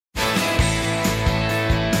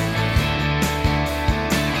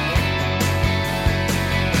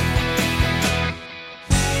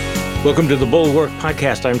Welcome to the Bulwark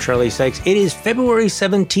Podcast. I'm Charlie Sykes. It is February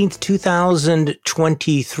 17th,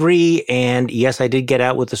 2023. And yes, I did get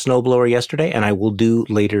out with the snowblower yesterday, and I will do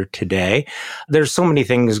later today. There's so many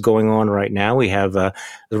things going on right now. We have the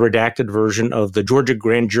redacted version of the Georgia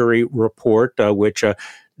grand jury report, which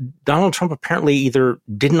Donald Trump apparently either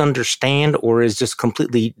didn't understand or is just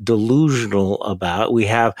completely delusional about. We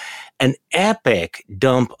have an epic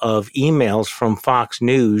dump of emails from Fox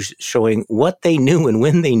News showing what they knew and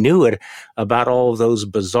when they knew it about all of those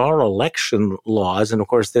bizarre election laws. And of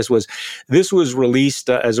course, this was released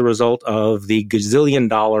as a result of the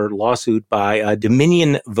gazillion-dollar lawsuit by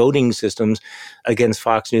Dominion Voting Systems against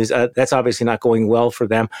Fox News. That's obviously not going well for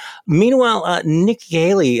them. Meanwhile, Nikki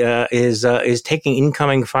Haley is taking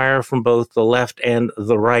incoming fire from both the left and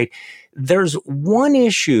the right. There's one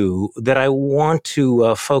issue that I want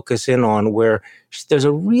to focus in on where there's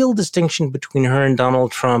a real distinction between her and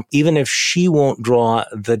Donald Trump, even if she won't draw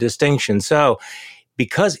the distinction. So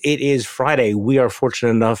because it is Friday, we are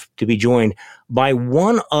fortunate enough to be joined by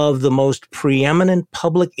one of the most preeminent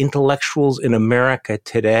public intellectuals in America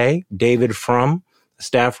today, David Frum, a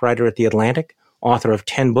staff writer at The Atlantic, author of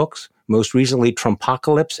 10 books, most recently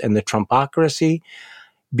Trumpocalypse and the Trumpocracy.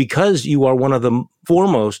 Because you are one of the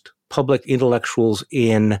foremost public intellectuals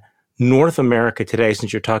in North America today,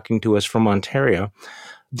 since you're talking to us from Ontario,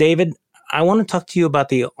 David, I want to talk to you about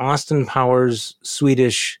the Austin Powers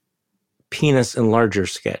Swedish penis enlarger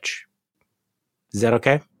sketch. Is that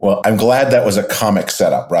okay? Well, I'm glad that was a comic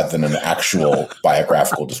setup rather than an actual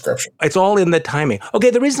biographical description. It's all in the timing. Okay,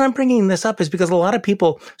 the reason I'm bringing this up is because a lot of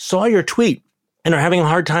people saw your tweet and are having a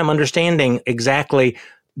hard time understanding exactly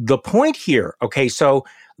the point here. Okay, so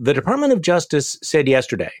the Department of Justice said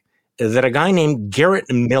yesterday that a guy named Garrett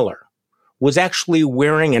Miller was actually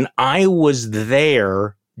wearing an I was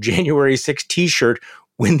there January 6th t-shirt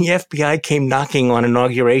when the FBI came knocking on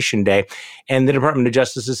Inauguration Day. And the Department of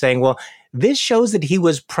Justice is saying, well, this shows that he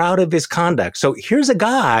was proud of his conduct. So here's a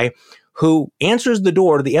guy who answers the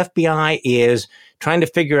door. The FBI is trying to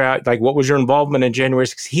figure out, like, what was your involvement in January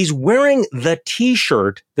 6th? He's wearing the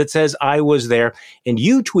t-shirt that says, I was there. And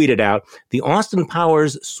you tweeted out, the Austin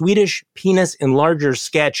Powers Swedish penis enlarger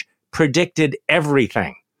sketch predicted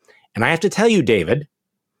everything. And I have to tell you, David,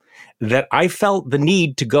 that I felt the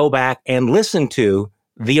need to go back and listen to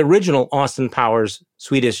the original Austin Powers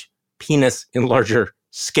Swedish penis enlarger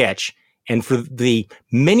sketch. And for the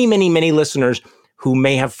many, many, many listeners who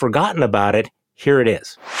may have forgotten about it, here it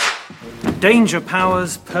is. Danger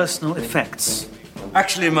Powers personal effects.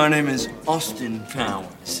 Actually, my name is Austin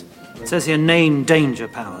Powers. It says here, name Danger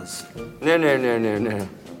Powers. No.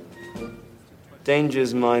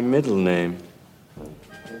 Danger's my middle name.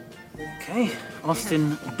 Okay,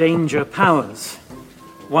 Austin Danger Powers.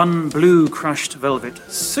 One blue crushed velvet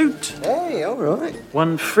suit. Hey, all right.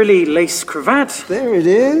 One frilly lace cravat. There it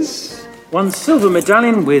is. One silver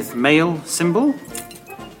medallion with male symbol.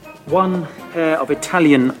 One pair of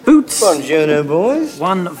Italian boots. Buongiorno, boys.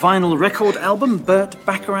 One vinyl record album, Burt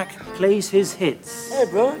Bacharach plays his hits. Hey,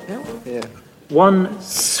 bro. Yeah. One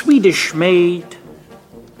Swedish-made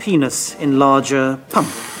penis enlarger pump.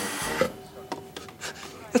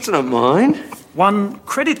 That's not mine. One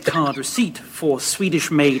credit card receipt for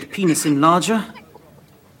Swedish-made penis enlarger,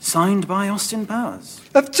 signed by Austin Powers.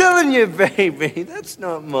 I'm telling you, baby, that's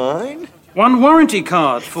not mine. One warranty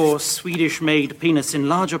card for Swedish-made penis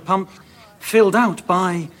enlarger pump, filled out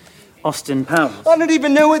by Austin Powers. I don't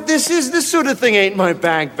even know what this is. This sort of thing ain't my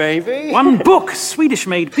bag, baby. One book,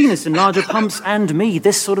 Swedish-made penis enlarger pumps and me.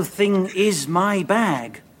 This sort of thing is my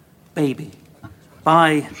bag, baby,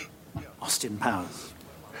 by Austin Powers.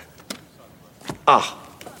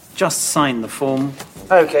 Just sign the form.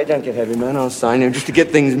 Okay, don't get heavy, man. I'll sign him just to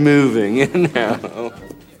get things moving, you know.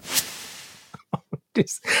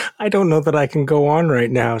 I don't know that I can go on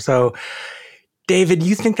right now. So, David,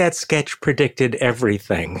 you think that sketch predicted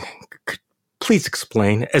everything? Please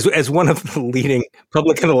explain, as one of the leading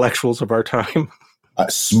public intellectuals of our time. I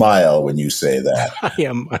smile when you say that. I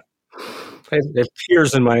am. I have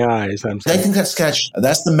tears in my eyes. I think that sketch,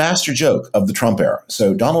 that's the master joke of the Trump era.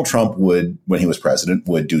 So Donald Trump would, when he was president,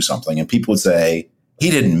 would do something and people would say, he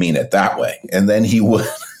didn't mean it that way. And then he would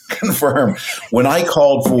confirm, when I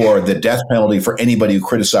called for the death penalty for anybody who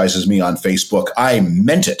criticizes me on Facebook, I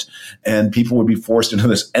meant it. And people would be forced into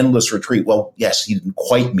this endless retreat. Well, yes, he didn't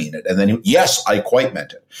quite mean it. And then, yes, I quite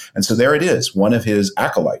meant it. And so there it is, one of his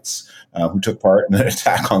acolytes who took part in an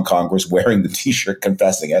attack on Congress wearing the T-shirt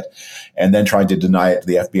confessing it and then trying to deny it to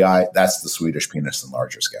the FBI. That's the Swedish penis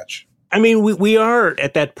enlarger sketch. I mean, we are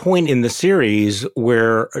at that point in the series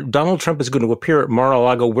where Donald Trump is going to appear at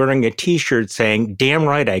Mar-a-Lago wearing a T-shirt saying, "Damn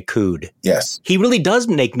right I cooed." Yes. He really does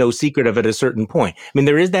make no secret of it at a certain point. I mean,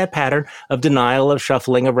 there is that pattern of denial, of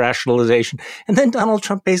shuffling, of rationalization. And then Donald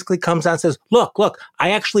Trump basically comes out and says, look,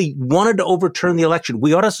 I actually wanted to overturn the election.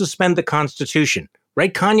 We ought to suspend the Constitution.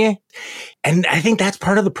 Right, Kanye? And I think that's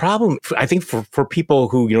part of the problem. I think for people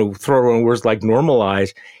who, throw around words like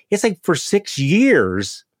normalize, it's like for 6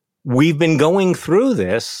 years, we've been going through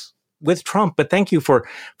this with Trump. But thank you for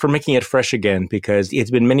making it fresh again, because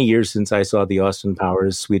it's been many years since I saw the Austin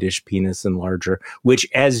Powers Swedish Penis Enlarger, which,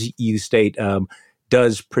 as you state,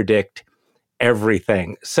 does predict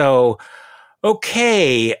everything. So,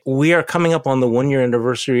 okay, we are coming up on the 1-year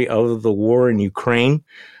anniversary of the war in Ukraine.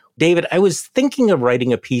 David, I was thinking of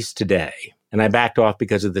writing a piece today, and I backed off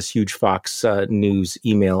because of this huge Fox News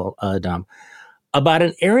email dump, about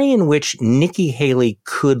an area in which Nikki Haley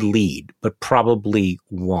could lead, but probably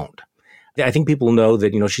won't. I think people know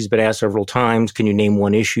that, she's been asked several times, can you name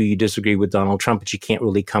one issue you disagree with Donald Trump, but she can't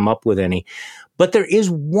really come up with any. But there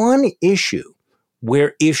is one issue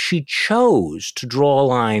where if she chose to draw a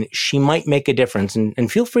line, she might make a difference.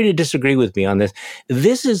 And feel free to disagree with me on this.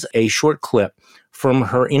 This is a short clip from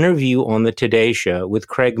her interview on the Today Show with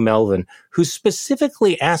Craig Melvin, who's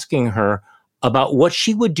specifically asking her about what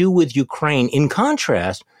she would do with Ukraine in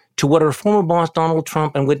contrast to what her former boss, Donald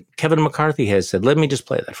Trump, and what Kevin McCarthy has said. Let me just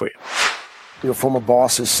play that for you. Your former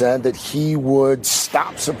boss has said that he would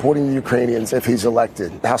stop supporting the Ukrainians if he's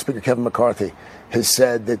elected. House Speaker Kevin McCarthy has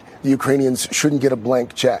said that the Ukrainians shouldn't get a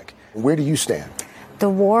blank check. Where do you stand? The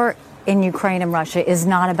war in Ukraine and Russia is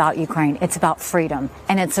not about Ukraine. It's about freedom.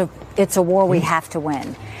 And it's a war we have to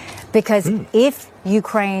win. Because if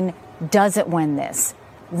Ukraine doesn't win this,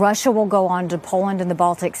 Russia will go on to Poland and the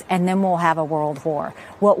Baltics, and then we'll have a world war.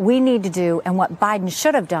 What we need to do, and what Biden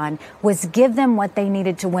should have done, was give them what they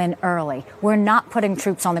needed to win early. We're not putting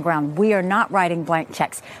troops on the ground. We are not writing blank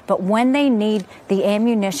checks. But when they need the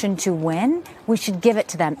ammunition to win, we should give it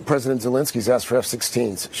to them. President Zelensky's asked for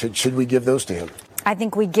F-16s. Should we give those to him? I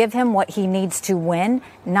think we give him what he needs to win,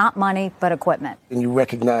 not money, but equipment. And you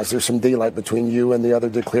recognize there's some daylight between you and the other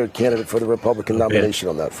declared candidate for the Republican nomination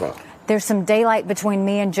on that front. There's some daylight between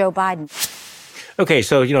me and Joe Biden. Okay,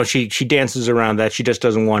 so, she dances around that. She just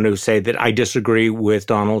doesn't want to say that I disagree with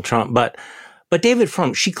Donald Trump. But David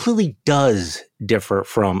Frum, she clearly does differ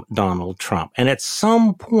from Donald Trump. And at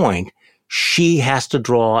some point, she has to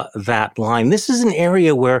draw that line. This is an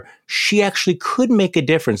area where she actually could make a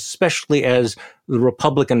difference, especially as the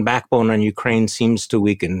Republican backbone on Ukraine seems to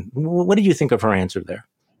weaken. What did you think of her answer there?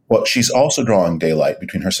 Well, she's also drawing daylight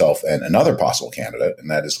between herself and another possible candidate,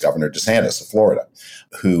 and that is Governor DeSantis of Florida,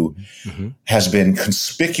 who has been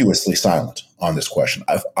conspicuously silent on this question.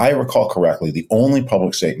 If I recall correctly, the only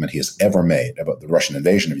public statement he has ever made about the Russian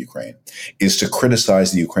invasion of Ukraine is to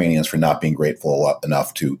criticize the Ukrainians for not being grateful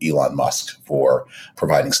enough to Elon Musk for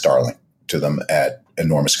providing Starlink to them at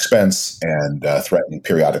enormous expense and threatening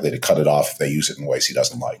periodically to cut it off if they use it in ways he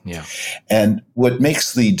doesn't like. Yeah. And what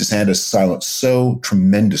makes the DeSantis silence so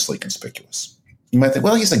tremendously conspicuous, you might think,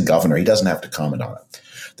 well, he's a governor. He doesn't have to comment on it.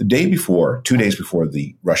 The day before, 2 days before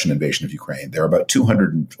the Russian invasion of Ukraine, there are about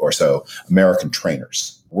 200 or so American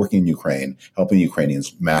trainers working in Ukraine, helping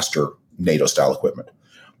Ukrainians master NATO-style equipment.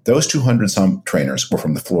 Those 200-some trainers were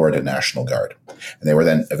from the Florida National Guard. And they were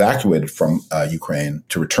then evacuated from Ukraine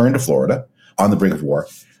to return to Florida on the brink of war.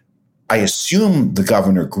 I assume the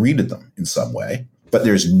governor greeted them in some way, but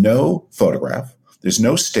there's no photograph. There's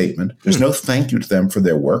no statement. There's no thank you to them for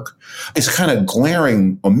their work. It's kind of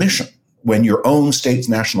glaring omission when your own state's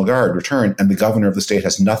National Guard return and the governor of the state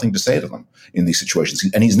has nothing to say to them in these situations.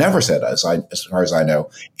 And he's never said, as far as I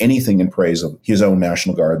know, anything in praise of his own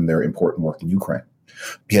National Guard and their important work in Ukraine.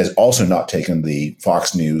 He has also not taken the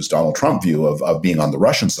Fox News Donald Trump view of being on the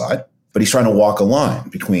Russian side, but he's trying to walk a line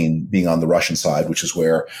between being on the Russian side, which is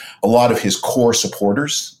where a lot of his core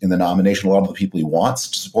supporters in the nomination, a lot of the people he wants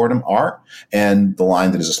to support him are, and the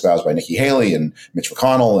line that is espoused by Nikki Haley and Mitch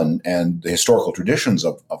McConnell and the historical traditions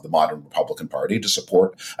of the modern Republican Party to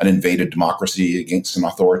support an invaded democracy against an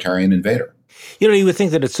authoritarian invader. You would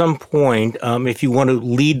think that at some point, if you want to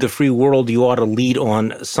lead the free world, you ought to lead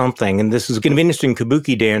on something. And this is going to be an interesting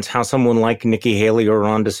kabuki dance, how someone like Nikki Haley or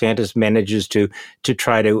Ron DeSantis manages to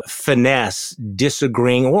try to finesse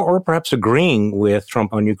disagreeing or perhaps agreeing with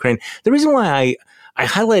Trump on Ukraine. The reason why I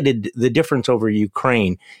highlighted the difference over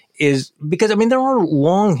Ukraine is because, there are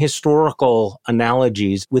long historical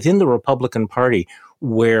analogies within the Republican Party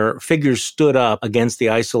where figures stood up against the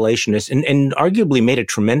isolationists and arguably made a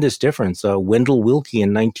tremendous difference. Wendell Willkie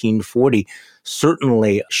in 1940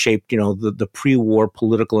 certainly shaped, the pre-war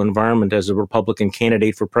political environment as a Republican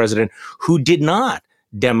candidate for president who did not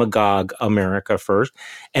demagogue America first.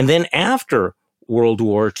 And then after World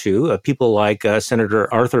War II, people like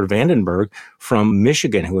Senator Arthur Vandenberg from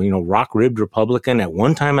Michigan, who, rock-ribbed Republican, at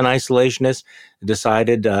one time an isolationist,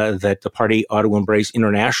 decided that the party ought to embrace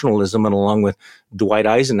internationalism, and along with Dwight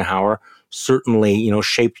Eisenhower, certainly,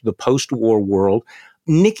 shaped the post-war world.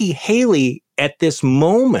 Nikki Haley, at this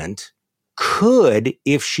moment, could,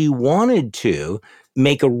 if she wanted to,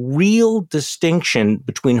 make a real distinction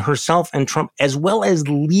between herself and Trump, as well as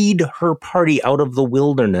lead her party out of the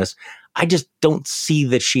wilderness. I just don't see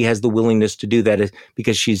that she has the willingness to do that,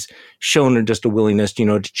 because she's shown her just a willingness,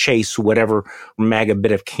 to chase whatever MAGA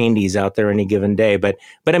bit of candy is out there any given day. But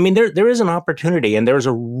I mean, there is an opportunity, and there's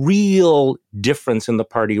a real difference in the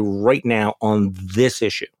party right now on this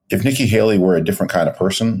issue. If Nikki Haley were a different kind of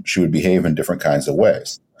person, she would behave in different kinds of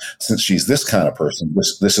ways. Since she's this kind of person,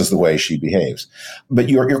 this is the way she behaves. But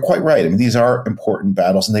you're quite right. I mean, these are important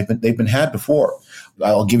battles, and they've been had before.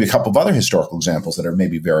 I'll give you a couple of other historical examples that are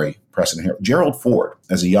maybe very precedent here. Gerald Ford,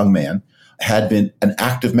 as a young man, had been an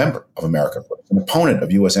active member of America First, an opponent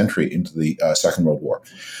of U.S. entry into the Second World War.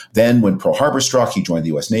 Then when Pearl Harbor struck, he joined the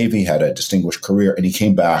U.S. Navy, had a distinguished career, and he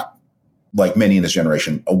came back, like many in his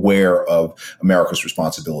generation, aware of America's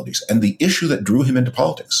responsibilities. And the issue that drew him into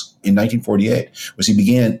politics in 1948 was he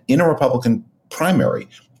began in a Republican primary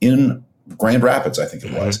in Grand Rapids, I think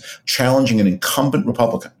it was, challenging an incumbent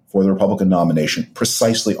Republican for the Republican nomination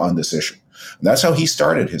precisely on this issue. And that's how he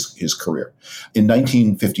started his career. In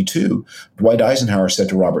 1952, Dwight Eisenhower said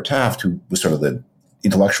to Robert Taft, who was sort of the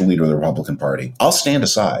intellectual leader of the Republican Party, "I'll stand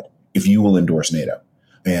aside if you will endorse NATO."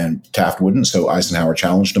 And Taft wouldn't, so Eisenhower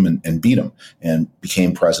challenged him and beat him and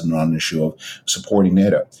became president on an issue of supporting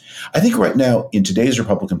NATO. I think right now in today's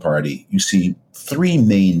Republican Party, you see three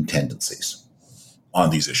main tendencies on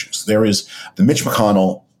these issues. There is the Mitch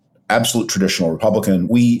McConnell, absolute traditional Republican.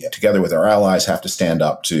 We, together with our allies, have to stand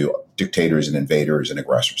up to dictators and invaders and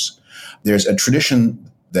aggressors. There's a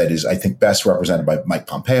tradition that is, I think, best represented by Mike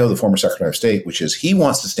Pompeo, the former Secretary of State, which is he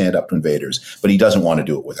wants to stand up to invaders, but he doesn't want to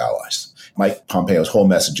do it with allies. Mike Pompeo's whole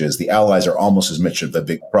message is the allies are almost as much of a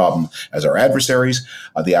big problem as our adversaries.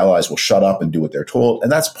 The allies will shut up and do what they're told. And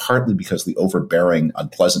that's partly because the overbearing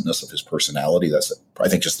unpleasantness of his personality. That's, I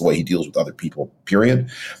think, just the way he deals with other people, period.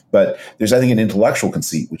 But there's, I think, an intellectual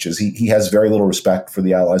conceit, which is he has very little respect for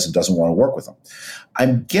the allies and doesn't want to work with them.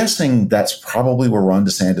 I'm guessing that's probably where Ron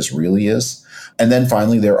DeSantis really is. And then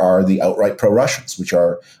finally, there are the outright pro-Russians, which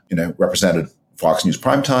are, represented Fox News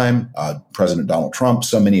Primetime, President Donald Trump,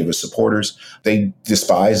 so many of his supporters. They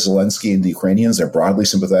despise Zelensky and the Ukrainians. They're broadly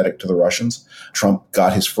sympathetic to the Russians. Trump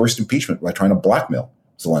got his first impeachment by trying to blackmail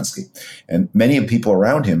Zelensky. And many of the people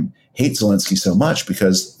around him hate Zelensky so much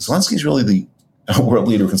because Zelensky is really the world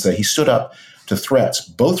leader who can say he stood up to threats,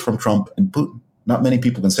 both from Trump and Putin. Not many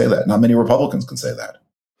people can say that. Not many Republicans can say that.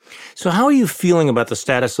 So how are you feeling about the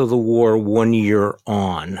status of the war 1 year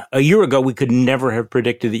on? A year ago, we could never have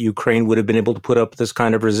predicted that Ukraine would have been able to put up this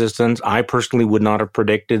kind of resistance. I personally would not have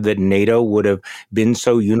predicted that NATO would have been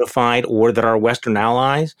so unified, or that our Western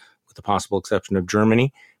allies, with the possible exception of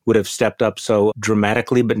Germany, would have stepped up so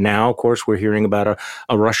dramatically. But now, of course, we're hearing about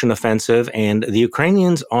a Russian offensive, and the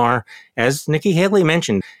Ukrainians are, as Nikki Haley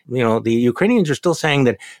mentioned, the Ukrainians are still saying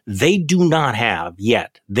that they do not have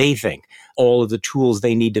yet, they think, all of the tools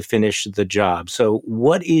they need to finish the job. So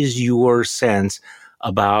what is your sense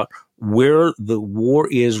about where the war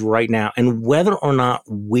is right now and whether or not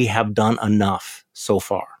we have done enough so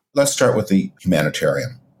far? Let's start with the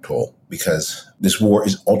humanitarian toll, because this war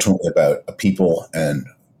is ultimately about a people and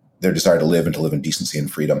their desire to live and to live in decency and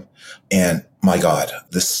freedom. And my God,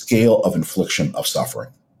 the scale of infliction of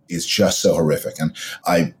suffering is just so horrific. And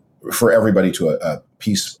I refer everybody to a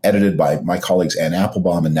piece edited by my colleagues Ann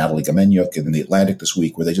Applebaum and Natalie Gamenyuk in The Atlantic this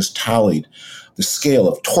week, where they just tallied the scale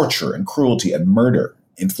of torture and cruelty and murder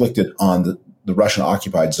inflicted on the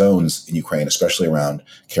Russian-occupied zones in Ukraine, especially around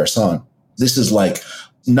Kherson. This is like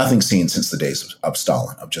nothing seen since the days of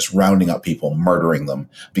Stalin, of just rounding up people, murdering them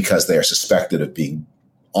because they are suspected of being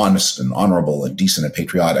honest and honorable and decent and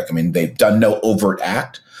patriotic. I mean, they've done no overt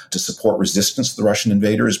act to support resistance to the Russian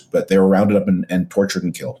invaders, but they were rounded up and tortured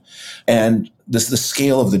and killed. And the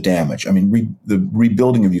scale of the damage, I mean, the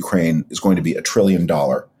rebuilding of Ukraine is going to be $1 trillion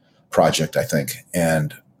project, I think.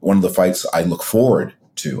 And one of the fights I look forward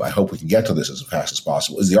to, I hope we can get to this as fast as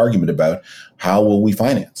possible, is the argument about how will we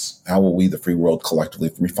finance? How will we, the free world, collectively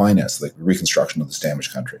refinance the reconstruction of this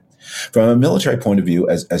damaged country? From a military point of view,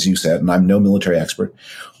 as you said, and I'm no military expert,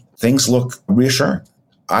 things look reassuring.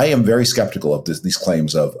 I am very skeptical of these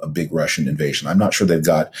claims of a big Russian invasion. I'm not sure they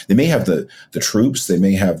may have the troops, they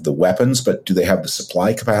may have the weapons, but do they have the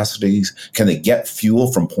supply capacities? Can they get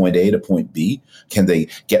fuel from point A to point B? Can they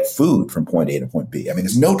get food from point A to point B? I mean,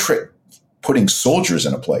 there's no trick putting soldiers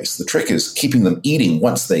in a place. The trick is keeping them eating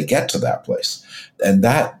once they get to that place. And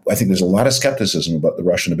that, I think there's a lot of skepticism about the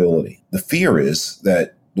Russian ability. The fear is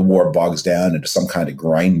that the war bogs down into some kind of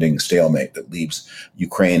grinding stalemate that leaves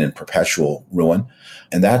Ukraine in perpetual ruin.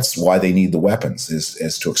 And that's why they need the weapons,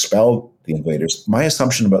 is to expel the invaders. My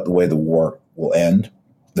assumption about the way the war will end,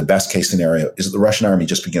 the best case scenario, is that the Russian army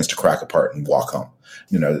just begins to crack apart and walk home.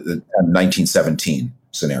 The 1917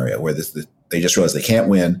 scenario where they just realize they can't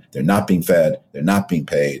win, they're not being fed, they're not being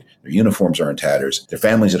paid, their uniforms are in tatters, their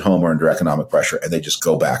families at home are under economic pressure, and they just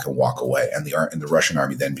go back and walk away. And the Russian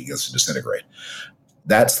army then begins to disintegrate.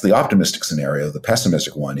 That's the optimistic scenario. The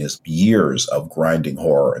pessimistic one is years of grinding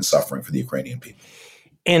horror and suffering for the Ukrainian people.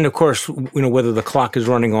 And of course, whether the clock is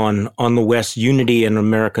running on the West's unity and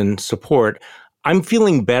American support, I'm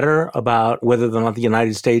feeling better about whether or not the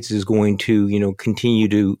United States is going to, continue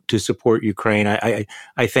to support Ukraine.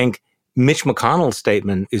 I think Mitch McConnell's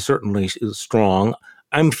statement is certainly strong.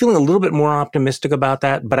 I'm feeling a little bit more optimistic about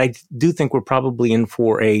that, but I do think we're probably in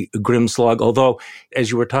for a grim slug. Although,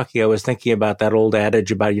 as you were talking, I was thinking about that old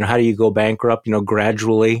adage about, how do you go bankrupt,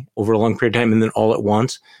 gradually over a long period of time and then all at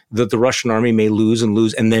once, that the Russian army may lose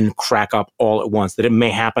and then crack up all at once, that it may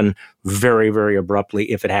happen very, very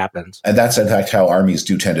abruptly if it happens. And that's, in fact, how armies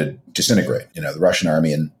do tend to disintegrate. The Russian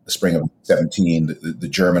army in the spring of 17, the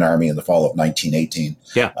German army in the fall of 1918,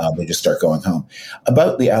 they just start going home.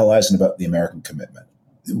 About the Allies and about the American commitment,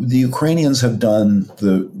 the Ukrainians have done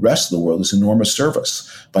the rest of the world this enormous service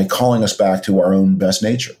by calling us back to our own best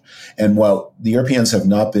nature. And while the Europeans have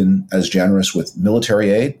not been as generous with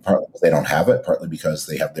military aid, partly because they don't have it, partly because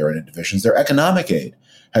they have their own divisions, their economic aid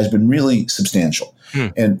has been really substantial.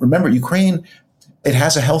 And remember, Ukraine, it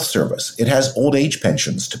has a health service. It has old age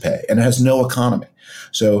pensions to pay, and it has no economy.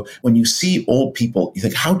 So when you see old people, you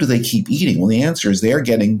think, how do they keep eating? Well, the answer is they're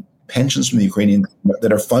getting pensions from the Ukrainian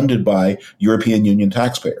that are funded by European Union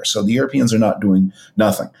taxpayers. So the Europeans are not doing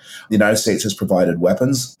nothing. The United States has provided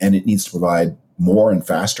weapons, and it needs to provide more and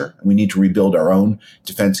faster. We need to rebuild our own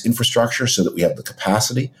defense infrastructure so that we have the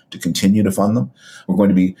capacity to continue to fund them. We're going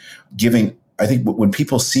to be giving, I think when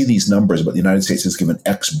people see these numbers about the United States has given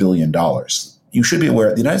X billion dollars, you should be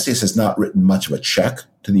aware the United States has not written much of a check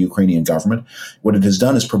to the Ukrainian government. What it has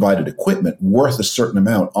done is provided equipment worth a certain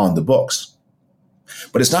amount on the books.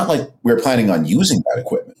 But it's not like we're planning on using that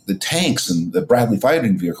equipment. The tanks and the Bradley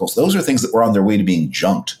fighting vehicles, those are things that were on their way to being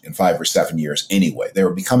junked in 5 or 7 years anyway. They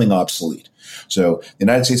were becoming obsolete. So the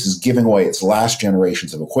United States is giving away its last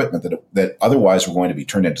generations of equipment that otherwise were going to be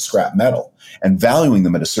turned into scrap metal and valuing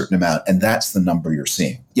them at a certain amount. And that's the number you're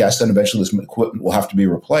seeing. Yes, and eventually this equipment will have to be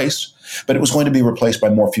replaced, but it was going to be replaced by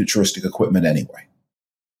more futuristic equipment anyway.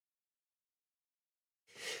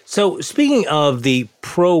 So speaking of the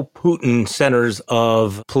pro-Putin centers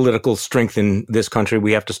of political strength in this country,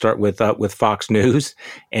 we have to start with Fox News.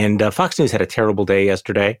 And Fox News had a terrible day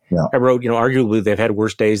yesterday. Yeah. I wrote, arguably they've had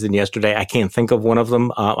worse days than yesterday. I can't think of one of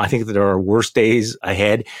them. I think that there are worse days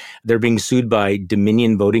ahead. They're being sued by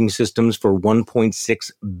Dominion Voting Systems for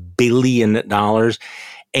 $1.6 billion.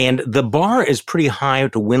 And the bar is pretty high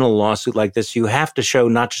to win a lawsuit like this. You have to show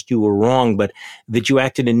not just you were wrong, but that you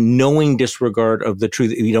acted in knowing disregard of the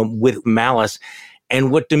truth, with malice. And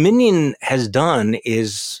what Dominion has done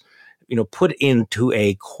is, put into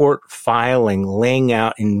a court filing, laying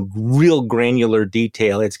out in real granular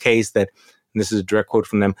detail its case that, and this is a direct quote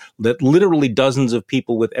from them, that literally dozens of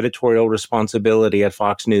people with editorial responsibility at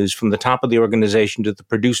Fox News, from the top of the organization to the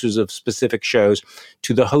producers of specific shows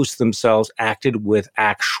to the hosts themselves, acted with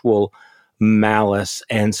actual malice.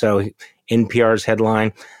 And so NPR's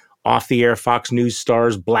headline, off the air Fox News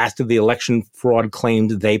stars blasted the election fraud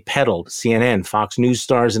claims they peddled. CNN, Fox News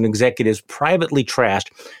stars and executives privately trashed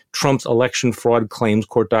Trump's election fraud claims,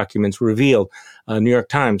 court documents revealed. New York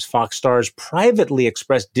Times, Fox stars privately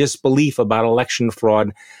expressed disbelief about election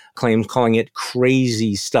fraud claims, calling it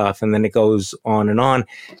crazy stuff. And then it goes on and on.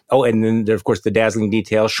 Oh, and then there, of course, the dazzling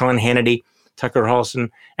details. Sean Hannity, Tucker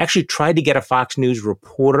Carlson actually tried to get a Fox News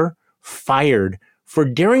reporter fired for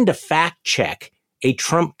daring to fact check a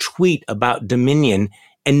Trump tweet about Dominion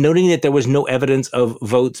and noting that there was no evidence of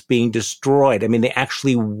votes being destroyed. I mean, they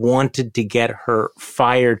actually wanted to get her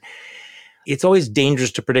fired. It's always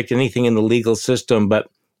dangerous to predict anything in the legal system, but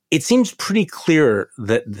it seems pretty clear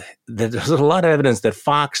that there's a lot of evidence that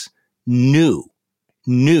Fox knew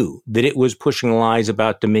that it was pushing lies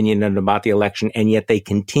about Dominion and about the election, and yet they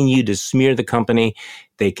continue to smear the company.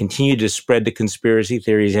 They continue to spread the conspiracy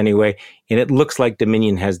theories anyway, and it looks like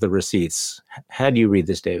Dominion has the receipts. How do you read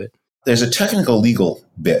this, David? There's a technical legal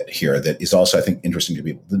bit here that is also, I think, interesting to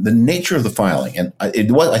people. The nature of the filing, and I think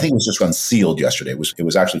it was just unsealed yesterday. It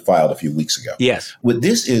was actually filed a few weeks ago. Yes. What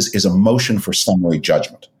this is a motion for summary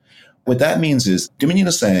judgment. What that means is Dominion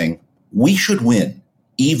is saying we should win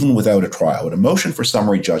even without a trial. What a motion for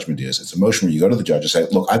summary judgment is, it's a motion where you go to the judge and say,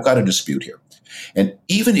 look, I've got a dispute here. And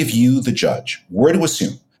even if you, the judge, were to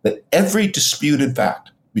assume that every disputed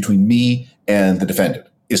fact between me and the defendant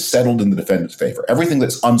is settled in the defendant's favor, everything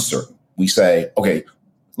that's uncertain, we say, okay,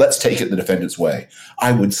 let's take it the defendant's way,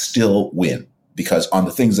 I would still win. Because on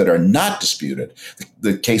the things that are not disputed,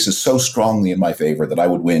 the case is so strongly in my favor that I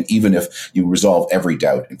would win even if you resolve every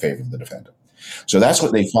doubt in favor of the defendant. So that's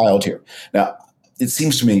what they filed here. Now, it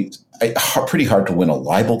seems to me pretty hard to win a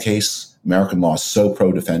libel case. American law is so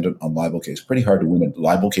pro-defendant on libel case. Pretty hard to win a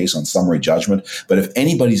libel case on summary judgment. But if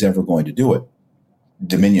anybody's ever going to do it,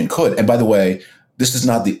 Dominion could. And by the way, this is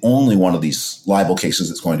not the only one of these libel cases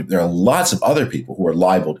that's going to. There are lots of other people who are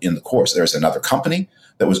libeled in the course. There's another company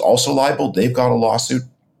that was also libeled. They've got a lawsuit.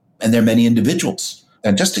 And there are many individuals.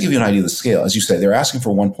 And just to give you an idea of the scale, as you say, they're asking for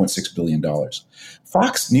 $1.6 billion.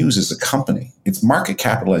 Fox News is a company. Its market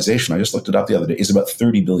capitalization, I just looked it up the other day, is about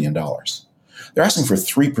 $30 billion. They're asking for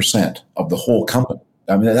 3% of the whole company.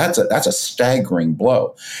 I mean, that's a staggering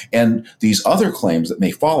blow. And these other claims that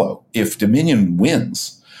may follow, if Dominion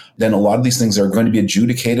wins, then a lot of these things are going to be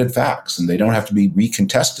adjudicated facts, and they don't have to be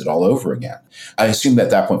recontested all over again. I assume that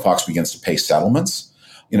at that point, Fox begins to pay settlements.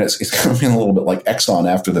 It's going to be a little bit like Exxon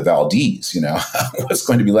after the Valdez, what's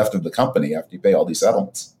going to be left of the company after you pay all these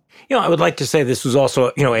settlements. I would like to say this was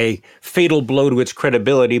also, a fatal blow to its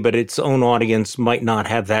credibility, but its own audience might not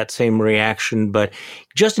have that same reaction. But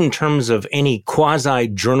just in terms of any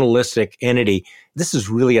quasi-journalistic entity, this is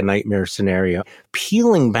really a nightmare scenario.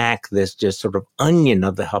 Peeling back this just sort of onion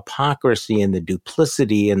of the hypocrisy and the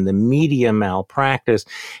duplicity and the media malpractice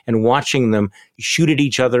and watching them shoot at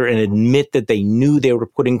each other and admit that they knew they were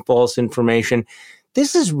putting false information.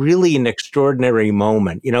 This is really an extraordinary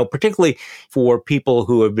moment, particularly for people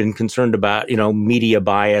who have been concerned about, media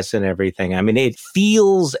bias and everything. I mean, it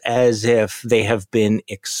feels as if they have been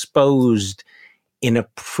exposed in a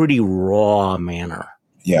pretty raw manner.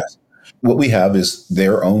 Yes. What we have is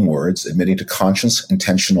their own words admitting to conscious,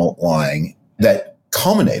 intentional lying that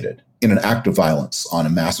culminated in an act of violence on a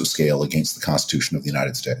massive scale against the Constitution of the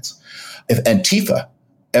United States. If Antifa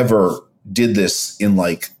ever did this in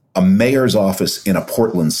a mayor's office in a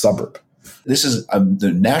Portland suburb, this is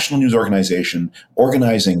the national news organization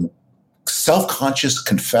organizing self-conscious,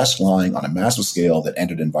 confessed lying on a massive scale that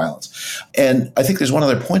ended in violence. And I think there's one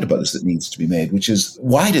other point about this that needs to be made, which is,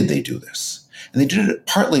 why did they do this? And they did it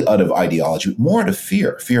partly out of ideology, more out of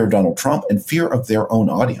fear of Donald Trump and fear of their own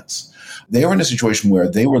audience. They were in a situation where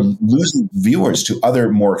they were losing viewers to other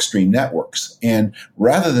more extreme networks. And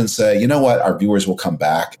rather than say, you know what, our viewers will come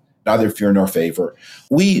back, neither fear nor favor,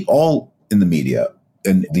 we all in the media,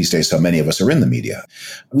 and these days so many of us are in the media,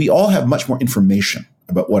 we all have much more information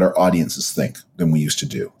about what our audiences think than we used to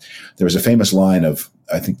do. There was a famous line of,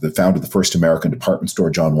 I think, the founder of the first American department store,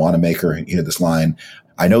 John Wanamaker. He had this line,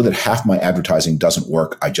 I know that half my advertising doesn't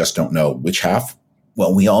work. I just don't know which half.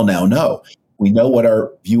 Well, we all now know. We know what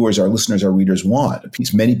our viewers, our listeners, our readers want.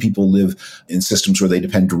 Many people live in systems where they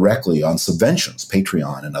depend directly on subventions,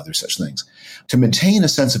 Patreon and other such things. To maintain a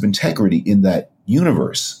sense of integrity in that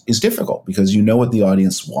universe is difficult because you know what the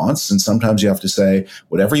audience wants. And sometimes you have to say,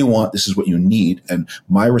 whatever you want, this is what you need. And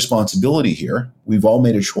my responsibility here, we've all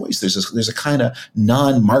made a choice. There's a kind of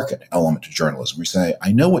non-market element to journalism. We say,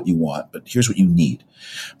 I know what you want, but here's what you need.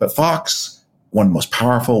 But Fox, one of the most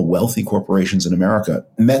powerful, wealthy corporations in America,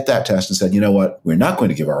 met that test and said, you know what? We're not going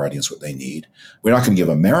to give our audience what they need. We're not going to give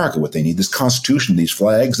America what they need. This Constitution, these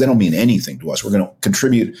flags, they don't mean anything to us. We're going to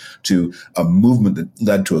contribute to a movement that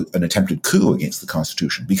led to an attempted coup against the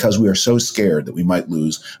Constitution because we are so scared that we might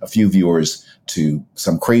lose a few viewers to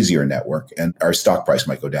some crazier network and our stock price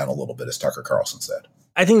might go down a little bit, as Tucker Carlson said.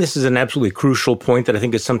 I think this is an absolutely crucial point that I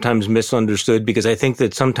think is sometimes misunderstood because I think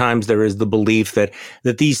that sometimes there is the belief that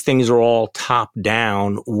these things are all top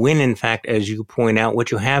down when in fact, as you point out,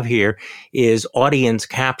 what you have here is audience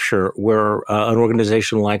capture where an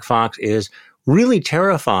organization like Fox is really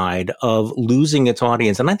terrified of losing its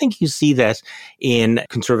audience. And I think you see that in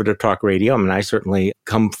conservative talk radio. I mean, I certainly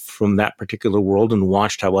come from that particular world and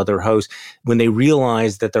watched how other hosts, when they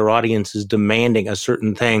realize that their audience is demanding a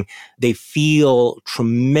certain thing, they feel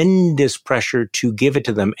tremendous pressure to give it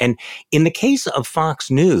to them. And in the case of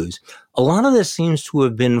Fox News, a lot of this seems to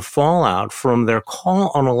have been fallout from their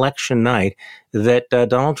call on election night that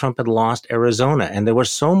Donald Trump had lost Arizona. And there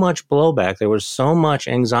was so much blowback. There was so much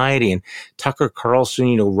anxiety. And Tucker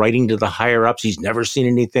Carlson, writing to the higher ups, he's never seen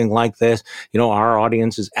anything like this. Our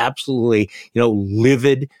audience is absolutely,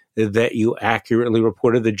 livid that you accurately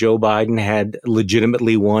reported that Joe Biden had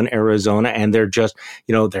legitimately won Arizona. And they're just,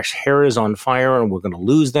 their hair is on fire and we're going to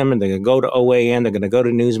lose them. And they're going to go to OAN. They're going to go to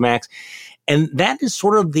Newsmax. And that is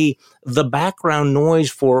sort of the background noise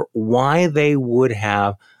for why they would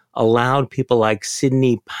have allowed people like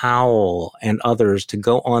Sidney Powell and others to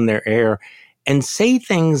go on their air and say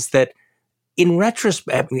things that, in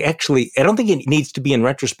retrospect, actually, I don't think it needs to be in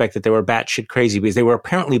retrospect that they were batshit crazy, because they were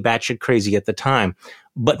apparently batshit crazy at the time.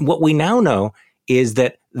 But what we now know is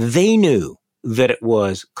that they knew that it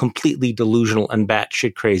was completely delusional and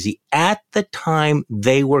batshit crazy at the time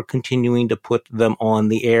they were continuing to put them on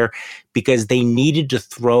the air, because they needed to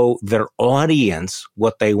throw their audience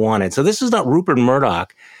what they wanted. So this is not Rupert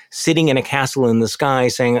Murdoch sitting in a castle in the sky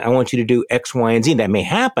saying, I want you to do X, Y, and Z. That may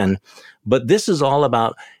happen, but this is all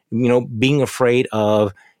about, being afraid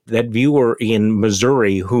of that viewer in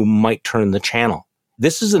Missouri who might turn the channel.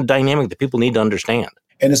 This is a dynamic that people need to understand.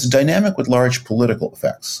 And it's a dynamic with large political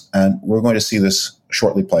effects. And we're going to see this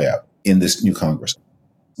shortly play out in this new Congress.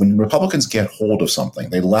 When Republicans get hold of something,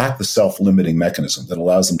 they lack the self-limiting mechanism that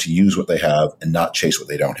allows them to use what they have and not chase what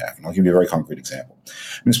they don't have. And I'll give you a very concrete example.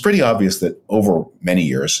 It's pretty obvious that over many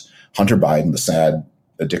years, Hunter Biden, the sad,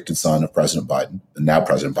 addicted son of President Biden, and now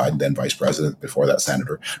President Biden, then vice president, before that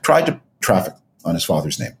senator, tried to traffic on his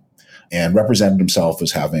father's name and represented himself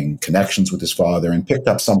as having connections with his father and picked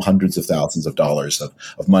up some hundreds of thousands of dollars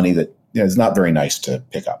of money that is not very nice to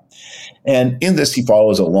pick up. And in this, he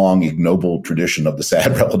follows a long, ignoble tradition of the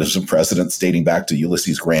sad relatives of presidents dating back to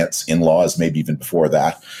Ulysses Grant's in-laws, maybe even before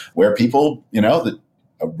that, where people,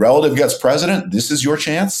 a relative gets president, this is your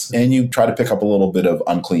chance, and you try to pick up a little bit of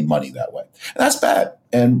unclean money that way. And that's bad.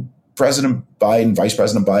 And President Biden, Vice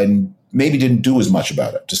President Biden, maybe didn't do as much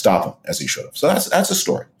about it to stop him as he should have. So that's a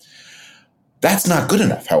story. That's not good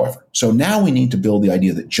enough, however. So now we need to build the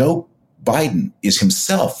idea that Joe Biden is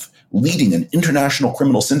himself leading an international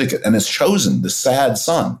criminal syndicate and has chosen the sad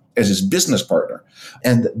son as his business partner.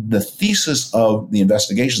 And the thesis of the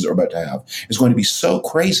investigations that we're about to have is going to be so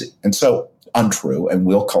crazy and so untrue and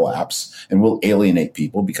will collapse and will alienate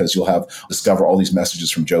people, because you'll discover all these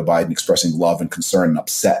messages from Joe Biden expressing love and concern and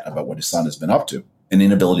upset about what his son has been up to, an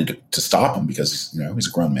inability to stop him because he's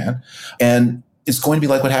a grown man. And it's going to be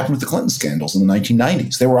like what happened with the Clinton scandals in the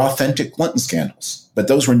 1990s. They were authentic Clinton scandals, but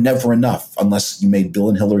those were never enough unless you made Bill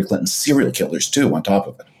and Hillary Clinton serial killers too on top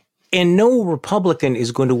of it. And no Republican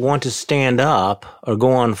is going to want to stand up or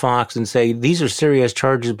go on Fox and say, these are serious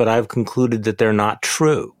charges, but I've concluded that they're not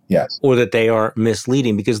true. Yes. Or that they are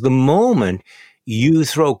misleading. Because the moment you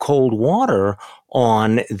throw cold water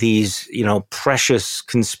on these, precious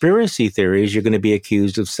conspiracy theories, you're going to be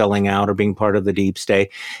accused of selling out or being part of the deep state.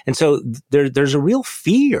 And so there's a real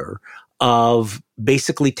fear of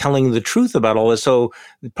basically telling the truth about all this. So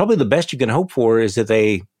probably the best you can hope for is that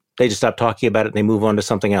they just stop talking about it and they move on to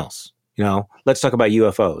something else. Let's talk about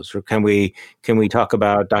UFOs, or can we talk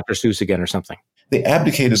about Dr. Seuss again or something? They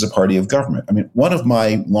abdicate as a party of government. I mean, one of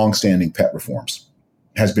my longstanding pet reforms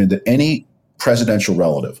has been that any presidential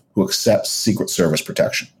relative who accepts Secret Service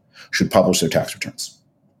protection should publish their tax returns.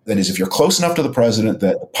 That is, if you're close enough to the president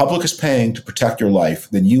that the public is paying to protect your life,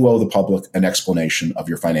 then you owe the public an explanation of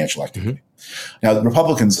your financial activity. Mm-hmm. Now, the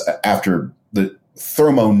Republicans, after the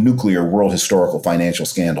thermonuclear world historical financial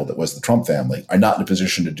scandal that was the Trump family, are not in a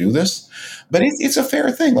position to do this. But it's a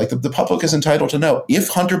fair thing. Like the public is entitled to know if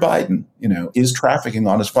Hunter Biden, is trafficking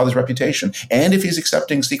on his father's reputation, and if he's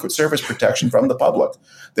accepting Secret Service protection from the public,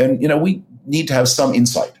 then, we need to have some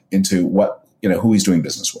insight into what, who he's doing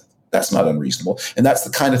business with. That's not unreasonable. And that's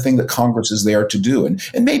the kind of thing that Congress is there to do,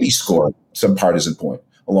 and maybe score some partisan point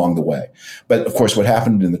along the way. But of course, what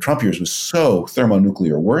happened in the Trump years was so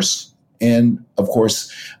thermonuclear worse. And of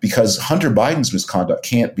course, because Hunter Biden's misconduct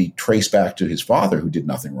can't be traced back to his father, who did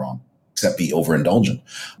nothing wrong except be overindulgent,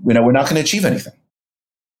 we're not going to achieve anything.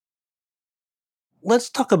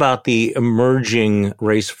 Let's talk about the emerging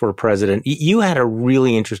race for president. You had a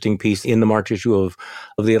really interesting piece in the March issue of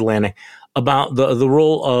The Atlantic about the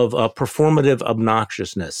role of performative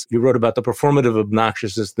obnoxiousness. You wrote about the performative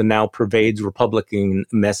obnoxiousness that now pervades Republican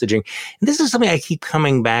messaging. And this is something I keep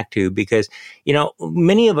coming back to because,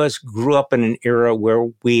 many of us grew up in an era where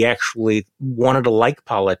we actually wanted to like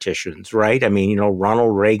politicians, right? I mean,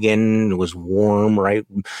 Ronald Reagan was warm, right?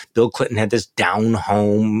 Bill Clinton had this down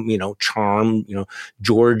home, charm.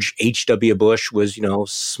 George H.W. Bush was,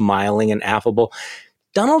 smiling and affable.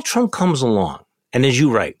 Donald Trump comes along. And as you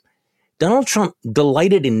write, Donald Trump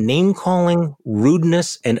delighted in name-calling,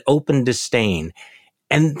 rudeness, and open disdain.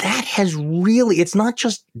 And that has really, it's not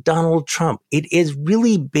just Donald Trump. It has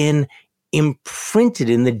really been imprinted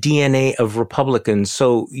in the DNA of Republicans.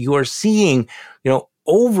 So you are seeing,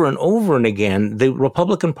 over and over and again, the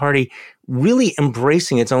Republican Party really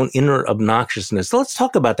embracing its own inner obnoxiousness. So let's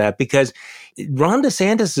talk about that because Ron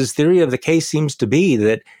DeSantis' theory of the case seems to be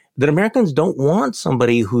that Americans don't want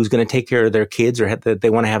somebody who's going to take care of their kids or that they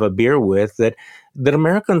want to have a beer with, that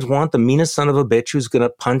Americans want the meanest son of a bitch who's going to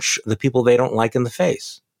punch the people they don't like in the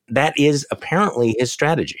face. That is apparently his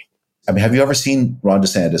strategy. I mean, have you ever seen Ron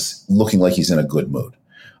DeSantis looking like he's in a good mood?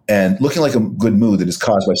 And looking like a good mood that is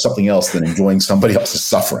caused by something else than enjoying somebody else's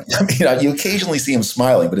suffering. I mean, you occasionally see him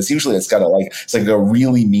smiling, but it's got it's like a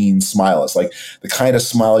really mean smile. It's like the kind of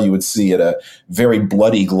smile you would see at a very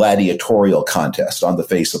bloody gladiatorial contest on the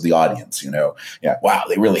face of the audience. Yeah, wow,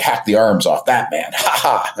 they really hacked the arms off that man. Ha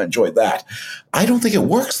ha, I enjoyed that. I don't think it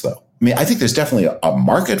works though. I mean, I think there's definitely a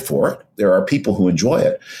market for it. There are people who enjoy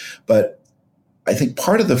it, but I think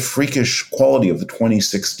part of the freakish quality of the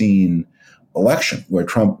 2016 election, where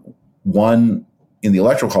Trump won in the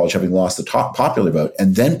Electoral College, having lost the top popular vote,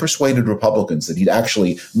 and then persuaded Republicans that he'd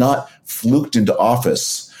actually not fluked into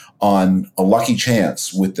office on a lucky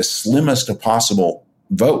chance with the slimmest of possible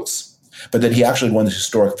votes, but that he actually won the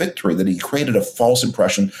historic victory, that he created a false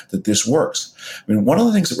impression that this works. I mean, one of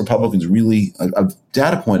the things that Republicans really, a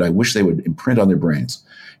data point I wish they would imprint on their brains,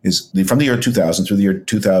 is from the year 2000 through the year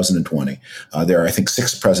 2020, there are, I think,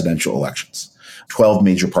 6 presidential elections. 12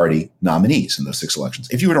 major party nominees in those 6 elections.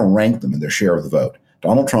 If you were to rank them in their share of the vote,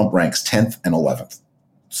 Donald Trump ranks 10th and 11th,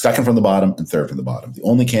 second from the bottom and third from the bottom. The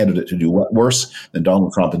only candidate to do worse than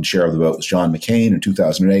Donald Trump in share of the vote was John McCain in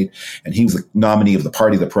 2008, and he was the nominee of the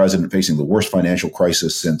party of the president facing the worst financial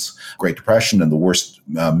crisis since Great Depression and the worst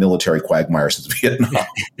military quagmire since Vietnam.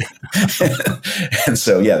 And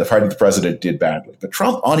so, yeah, the party of the president did badly. But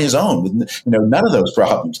Trump on his own, with none of those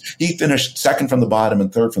problems, he finished second from the bottom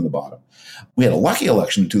and third from the bottom. We had a lucky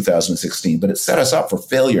election in 2016, but it set us up for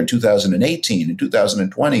failure in 2018, in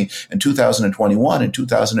 2020, and 2021, and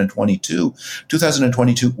 2022.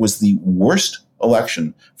 2022 was the worst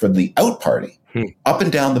election for the out party up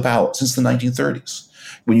and down the ballot since the 1930s.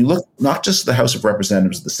 When you look not just at the House of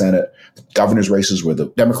Representatives, the Senate, the governor's races where the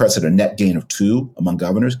Democrats had a net gain of 2 among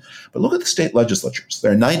governors, but look at the state legislatures.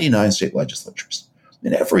 There are 99 state legislatures.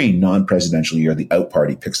 In every non-presidential year, the out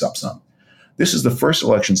party picks up some. This is the first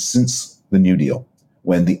election since the New Deal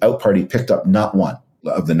when the out party picked up not one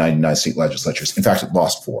of the 99 state legislatures. In fact, it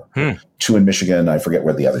lost 4. 2 in Michigan. I forget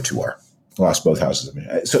where the other 2 are. Lost both houses of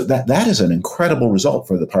Michigan. So that is an incredible result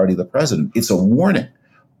for the party of the president. It's a warning.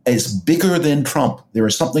 It's bigger than Trump. There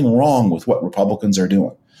is something wrong with what Republicans are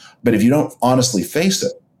doing. But if you don't honestly face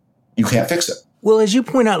it, you can't fix it. Well, as you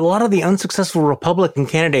point out, a lot of the unsuccessful Republican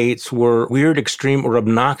candidates were weird, extreme, or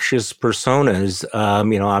obnoxious personas.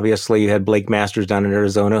 Obviously you had Blake Masters down in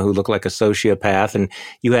Arizona who looked like a sociopath, and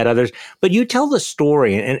you had others. But you tell the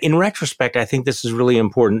story, and in retrospect, I think this is really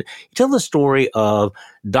important. You tell the story of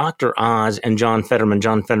Dr. Oz and John Fetterman.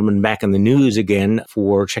 John Fetterman back in the news again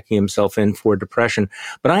for checking himself in for depression.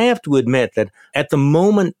 But I have to admit that at the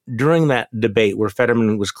moment during that debate where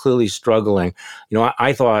Fetterman was clearly struggling,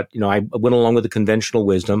 I thought, I went along with the conventional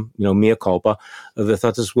wisdom, mea culpa. I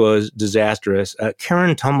thought this was disastrous.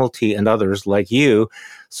 Karen Tumulty and others like you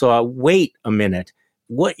saw, wait a minute.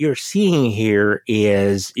 What you're seeing here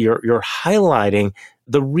is you're highlighting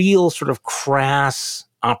the real sort of crass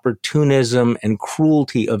opportunism and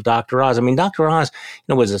cruelty of Dr. Oz. I mean, Dr. Oz,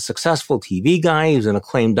 was a successful TV guy. He was an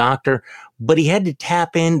acclaimed doctor, but he had to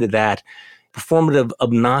tap into that performative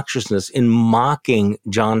obnoxiousness in mocking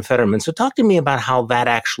John Fetterman. So talk to me about how that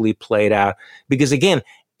actually played out. Because again,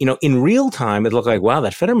 in real time, it looked like, wow,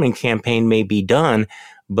 that Fetterman campaign may be done,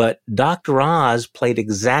 but Dr. Oz played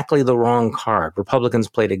exactly the wrong card. Republicans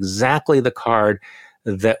played exactly the card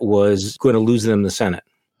that was going to lose them the Senate.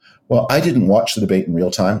 Well, I didn't watch the debate in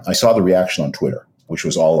real time. I saw the reaction on Twitter, which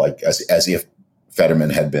was all like as if Fetterman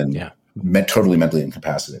had been totally mentally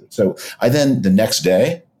incapacitated. So I then, the next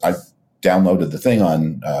day, I downloaded the thing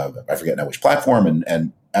on, I forget now which platform,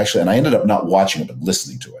 and I ended up not watching it, but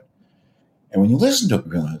listening to it. And when you listen to it,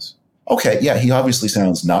 you realize Okay, yeah, he obviously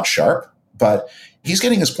sounds not sharp, but he's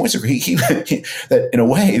getting his points across. That in a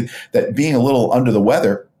way, that being a little under the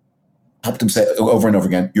weather helped him say over and over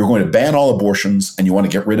again, you're going to ban all abortions and you want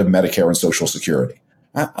to get rid of Medicare and Social Security.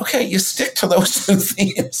 Okay, you stick to those two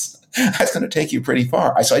themes. That's going to take you pretty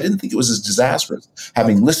far. So I didn't think it was as disastrous,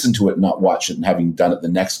 having listened to it and not watched it and having done it the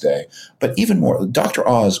next day. But even more, Dr.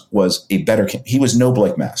 Oz was a better, he was no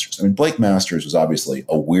Blake Masters. I mean, Blake Masters was obviously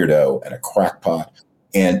a weirdo and a crackpot.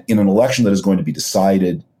 And in an election that is going to be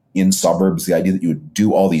decided in suburbs, the idea that you would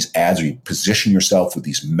do all these ads or you position yourself with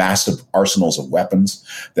these massive arsenals of weapons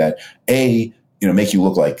that make you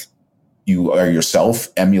look like you are yourself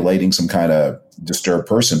emulating some kind of disturbed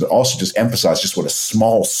person, but also just emphasize just what a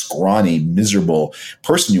small, scrawny, miserable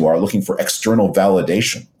person you are looking for external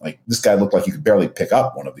validation. Like this guy looked like he could barely pick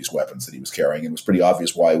up one of these weapons that he was carrying. It was pretty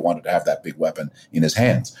obvious why he wanted to have that big weapon in his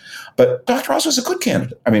hands. But Dr. Oz was a good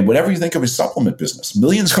candidate. I mean, whatever you think of his supplement business,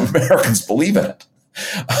 millions of Americans believe in it.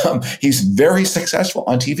 He's very successful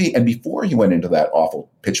on TV. And before he went into that awful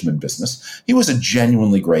pitchman business, he was a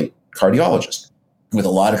genuinely great cardiologist with a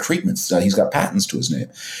lot of treatments. He's got patents to his name.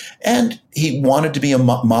 And he wanted to be a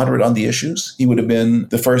moderate on the issues. He would have been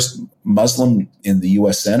the first Muslim in the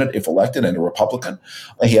U.S. Senate, if elected, and a Republican.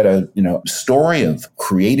 He had a story of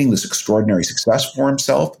creating this extraordinary success for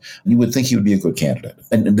himself. And you would think he would be a good candidate.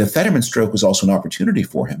 And the Fetterman stroke was also an opportunity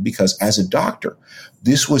for him because as a doctor,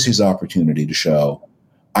 this was his opportunity to show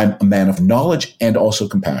I'm a man of knowledge and also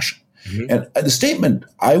compassion. Mm-hmm. And the statement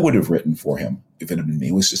I would have written for him, if it had been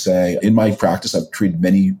me, was to say, in my practice, I've treated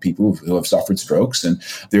many people who have suffered strokes, and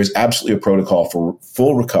there's absolutely a protocol for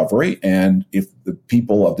full recovery. And if the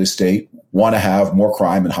people of this state want to have more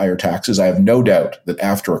crime and higher taxes, I have no doubt that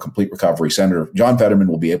after a complete recovery, Senator John Fetterman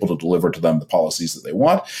will be able to deliver to them the policies that they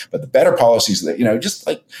want, but the better policies that,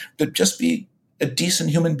 just be a decent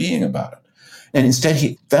human being about it. And instead,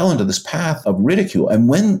 he fell into this path of ridicule. And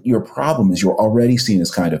when your problem is you're already seen as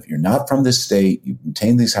kind of, you're not from this state, you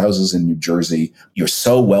maintain these houses in New Jersey, you're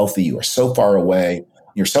so wealthy, you are so far away,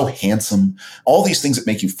 you're so handsome, all these things that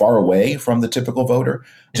make you far away from the typical voter,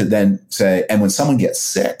 to then say, and when someone gets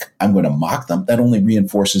sick, I'm going to mock them, that only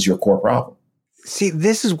reinforces your core problem. See,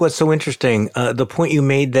 this is what's so interesting. The point you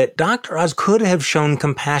made that Dr. Oz could have shown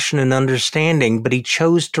compassion and understanding, but he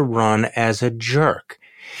chose to run as a jerk.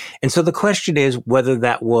 And so the question is whether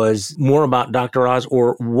that was more about Dr. Oz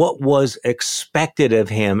or what was expected of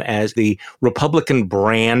him as the Republican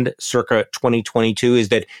brand circa 2022 is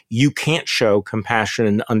that you can't show compassion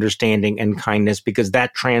and understanding and kindness because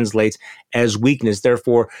that translates as weakness.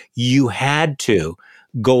 Therefore, you had to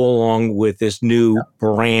go along with this new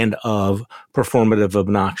brand of performative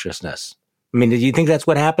obnoxiousness. I mean, do you think that's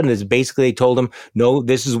what happened? Is basically they told him, no,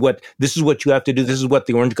 this is what you have to do. This is what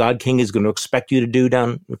the Orange God King is going to expect you to do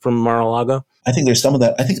down from Mar-a-Lago? I think there's some of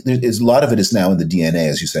that. I think there's a lot of it is now in the DNA,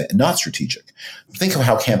 as you say, and not strategic. Think of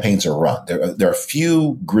how campaigns are run. There are a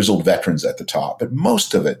few grizzled veterans at the top, but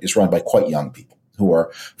most of it is run by quite young people who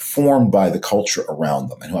are formed by the culture around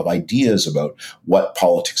them and who have ideas about what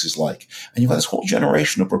politics is like. And you've got this whole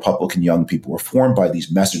generation of Republican young people who are formed by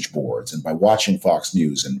these message boards and by watching Fox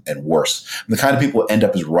News and worse. And the kind of people who end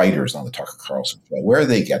up as writers on the Tucker Carlson show. Where are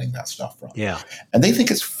they getting that stuff from? Yeah. And they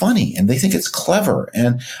think it's funny and they think it's clever.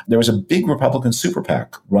 And there was a big Republican super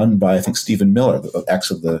PAC run by, I think, Stephen Miller, the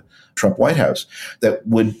ex of the Trump White House, that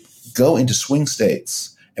would go into swing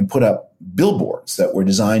states and put up billboards that were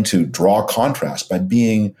designed to draw contrast by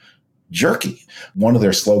being jerky. One of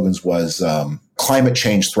their slogans was climate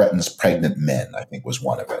change threatens pregnant men, I think was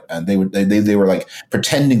one of it. And they were like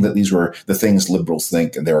pretending that these were the things liberals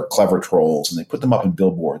think and they were clever trolls, and they put them up in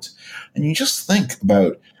billboards. And you just think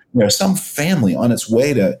about some family on its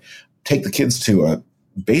way to take the kids to a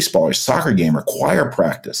baseball or soccer game or choir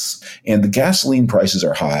practice, and the gasoline prices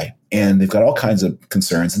are high and they've got all kinds of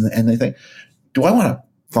concerns, and they think, do I want to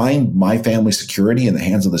find my family security in the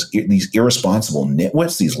hands of these irresponsible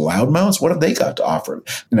nitwits, these loudmouths? What have they got to offer?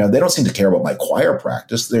 They don't seem to care about my choir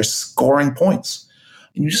practice. They're scoring points.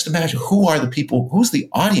 And you just imagine, who are the people, who's the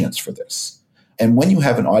audience for this? And when you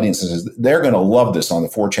have an audience that says, they're going to love this on the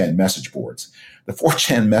 4chan message boards, the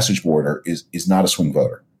 4chan message boarder is not a swing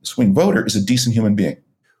voter. The swing voter is a decent human being.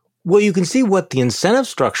 Well, you can see what the incentive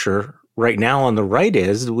structure right now on the right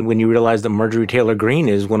is when you realize that Marjorie Taylor Greene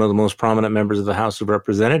is one of the most prominent members of the House of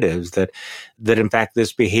Representatives, that in fact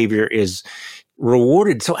this behavior is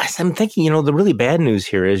rewarded. So I'm thinking, the really bad news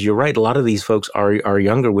here is you're right. A lot of these folks are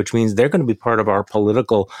younger, which means they're going to be part of our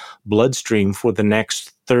political bloodstream for the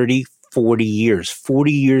next 30, 40 years.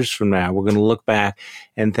 40 years from now, we're going to look back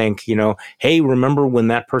and think, hey, remember when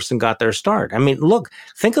that person got their start? I mean, look,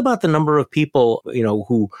 think about the number of people,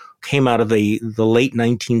 who came out of the late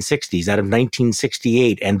 1960s, out of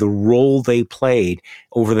 1968, and the role they played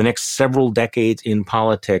over the next several decades in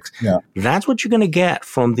politics. Yeah. That's what you're going to get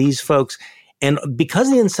from these folks. And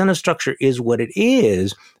because the incentive structure is what it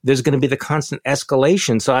is, there's going to be the constant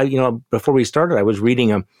escalation. So before we started, I was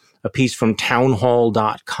reading a piece from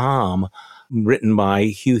townhall.com written by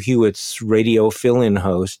Hugh Hewitt's radio fill-in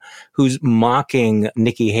host, who's mocking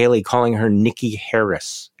Nikki Haley, calling her Nikki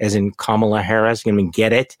Harris, as in Kamala Harris.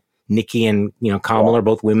 Get it? Nikki and Kamala are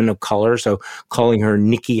both women of color, so calling her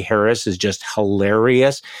Nikki Harris is just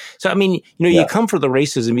hilarious. So you come for the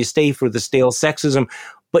racism, you stay for the stale sexism,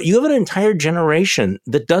 but you have an entire generation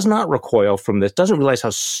that does not recoil from this, doesn't realize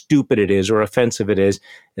how stupid it is or offensive it is.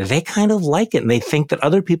 They kind of like it, and they think that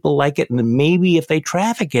other people like it, and maybe if they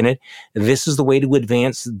traffic in it, this is the way to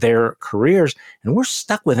advance their careers. And we're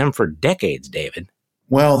stuck with them for decades, David.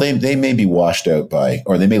 Well, they may be washed out by,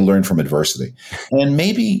 or they may learn from adversity. And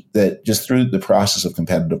maybe that just through the process of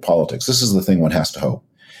competitive politics, this is the thing one has to hope,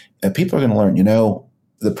 that people are going to learn,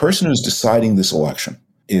 the person who's deciding this election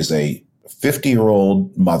is a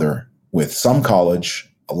 50-year-old mother with some college,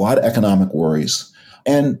 a lot of economic worries,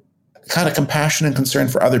 and kind of compassion and concern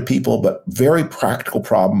for other people, but very practical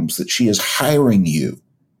problems that she is hiring you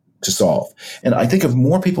to solve. And I think if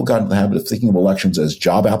more people got into the habit of thinking of elections as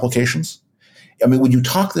job applications, when you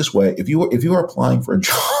talk this way, if you are applying for a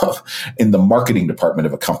job in the marketing department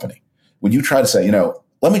of a company, would you try to say,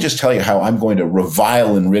 let me just tell you how I'm going to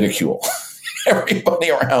revile and ridicule everybody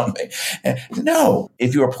around me? And no,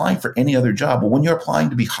 if you're applying for any other job, when you're applying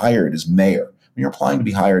to be hired as mayor, when you're applying to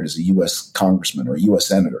be hired as a U.S. congressman or a U.S.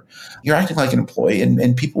 senator, you're acting like an employee,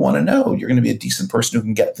 and people want to know you're going to be a decent person who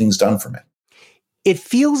can get things done for me. It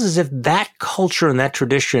feels as if that culture and that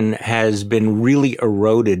tradition has been really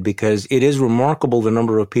eroded, because it is remarkable the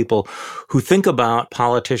number of people who think about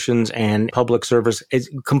politicians and public service as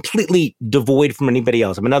completely devoid from anybody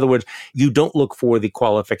else. In other words, you don't look for the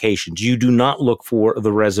qualifications. You do not look for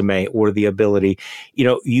the resume or the ability.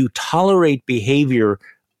 You tolerate behavior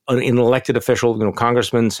in an elected official,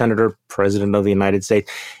 congressman, senator, president of the United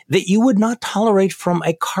States, that you would not tolerate from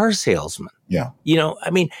a car salesman. Yeah.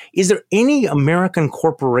 Is there any American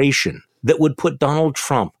corporation that would put Donald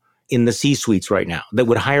Trump in the C-suites right now, that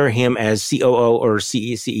would hire him as COO or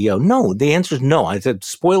CEO? No, the answer is no. I said,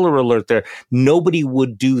 spoiler alert there, nobody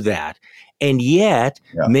would do that. And yet,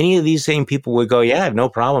 many of these same people would go, I have no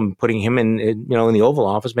problem putting him in the Oval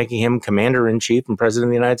Office, making him commander-in-chief and president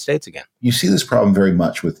of the United States again. You see this problem very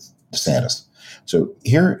much with DeSantis. So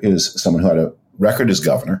here is someone who had a record as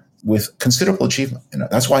governor with considerable achievement.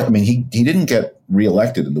 That's why, he didn't get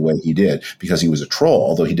reelected in the way he did because he was a troll,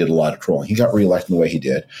 although he did a lot of trolling. He got reelected in the way he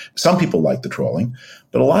did. Some people liked the trolling,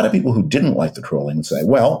 but a lot of people who didn't like the trolling would say,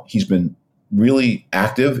 well, he's been really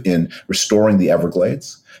active in restoring the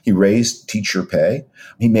Everglades. He raised teacher pay.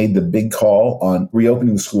 He made the big call on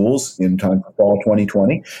reopening the schools in time for fall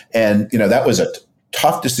 2020. And, that was a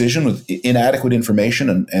tough decision with inadequate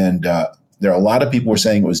information. And there are a lot of people who were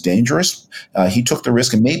saying it was dangerous. He took the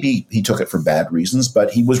risk, and maybe he took it for bad reasons,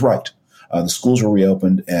 but he was right. The schools were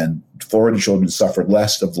reopened, and Florida children suffered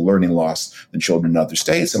less of the learning loss than children in other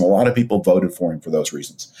states. And a lot of people voted for him for those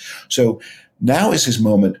reasons. So now is his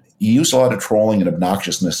moment. He used a lot of trolling and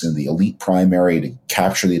obnoxiousness in the elite primary to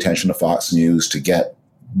capture the attention of Fox News, to get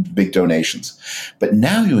big donations. But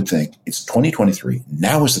now you would think it's 2023.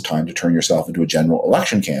 Now is the time to turn yourself into a general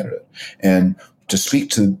election candidate and to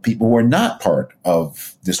speak to people who are not part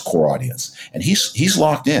of this core audience. And he's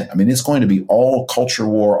locked in. It's going to be all culture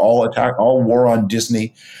war, all attack, all war on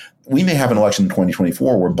Disney. We may have an election in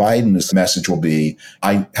 2024 where Biden's message will be,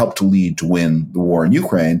 I helped to lead to win the war in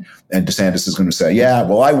Ukraine. And DeSantis is going to say,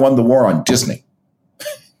 I won the war on Disney.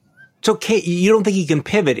 So, Kate, you don't think he can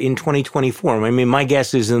pivot in 2024? My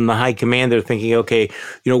guess is in the high command, they're thinking, okay,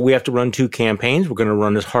 we have to run two campaigns. We're going to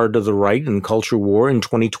run as hard to the right in culture war in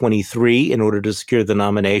 2023 in order to secure the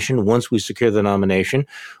nomination. Once we secure the nomination,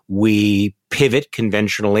 we pivot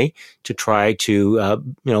conventionally to try to,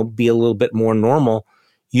 be a little bit more normal.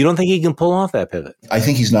 You don't think he can pull off that pivot? I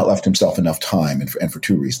think he's not left himself enough time, and for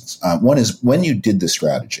two reasons. One is, when you did this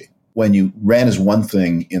strategy, when you ran as one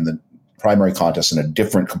thing in the primary contest and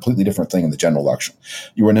completely different thing in the general election,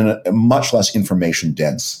 you were in a much less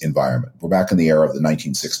information-dense environment. We're back in the era of the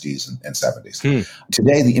 1960s and 70s.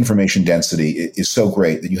 Today, the information density is so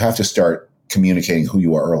great that you have to start communicating who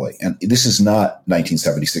you are early. And this is not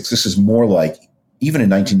 1976. This is more like, even in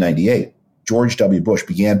 1998, George W. Bush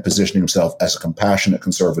began positioning himself as a compassionate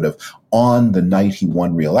conservative on the night he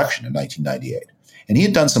won re-election in 1998. And he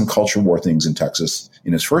had done some culture war things in Texas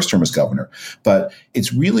in his first term as governor. But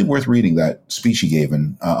it's really worth reading that speech he gave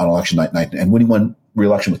on election night. And when he won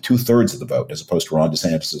re-election with 2/3 of the vote, as opposed to Ron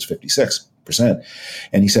DeSantis' 56%.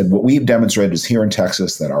 And he said, what we've demonstrated is here in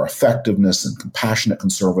Texas that our effectiveness and compassionate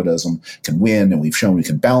conservatism can win, and we've shown we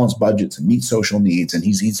can balance budgets and meet social needs, and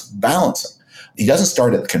he's balancing. He doesn't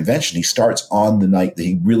start at the convention. He starts on the night that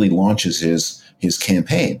he really launches his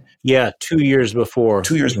campaign. Yeah, 2 years before.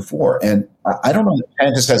 2 years before. And I don't know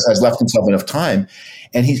that DeSantis has left himself enough time,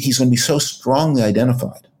 and he's going to be so strongly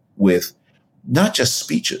identified with not just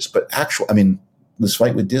speeches, but actual, this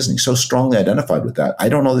fight with Disney, so strongly identified with that. I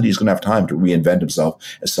don't know that he's going to have time to reinvent himself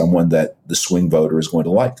as someone that the swing voter is going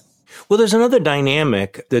to like. Well, there's another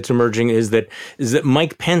dynamic that's emerging is that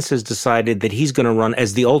Mike Pence has decided that he's going to run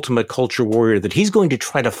as the ultimate culture warrior, that he's going to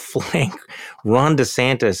try to flank Ron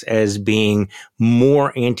DeSantis as being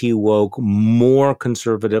more anti-woke, more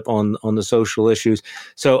conservative on the social issues.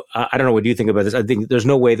 So I don't know, what do you think about this? I think there's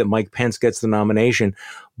no way that Mike Pence gets the nomination,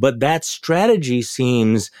 but that strategy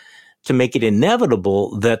seems to make it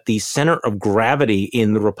inevitable that the center of gravity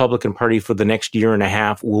in the Republican Party for the next year and a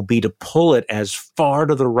half will be to pull it as far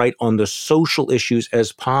to the right on the social issues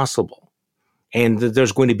as possible. And that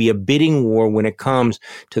there's going to be a bidding war when it comes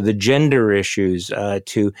to the gender issues,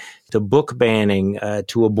 to book banning,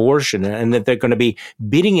 to abortion, and that they're going to be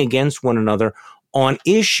bidding against one another on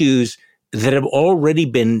issues that have already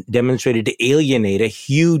been demonstrated to alienate a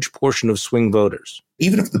huge portion of swing voters.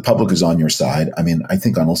 Even if the public is on your side, I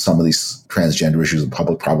think on some of these transgender issues, the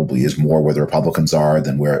public probably is more where the Republicans are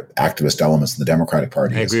than where activist elements in the Democratic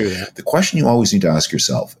Party is. I agree with that. The question you always need to ask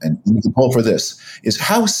yourself, and you can poll for this, is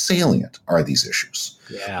how salient are these issues?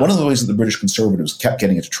 Yeah. One of the ways that the British conservatives kept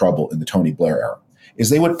getting into trouble in the Tony Blair era is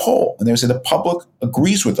they would poll, and they would say the public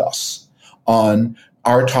agrees with us on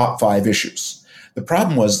our top 5 issues. The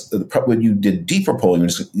problem was that when you did deeper polling,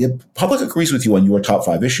 the public agrees with you on your top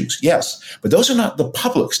 5 issues. Yes, but those are not the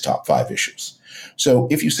public's top 5 issues. So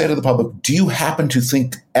if you say to the public, do you happen to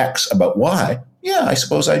think X about Y? Yeah, I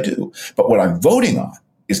suppose I do. But what I'm voting on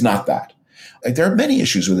is not that. There are many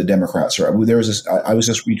issues where the Democrats are. I was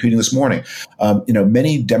just retweeting this morning.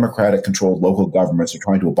 Many Democratic-controlled local governments are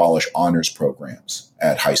trying to abolish honors programs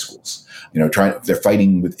at high schools. They're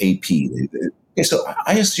fighting with AP. Okay, so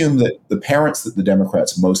I assume that the parents that the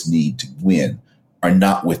Democrats most need to win are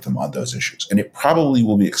not with them on those issues. And it probably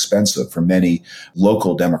will be expensive for many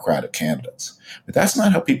local Democratic candidates. But that's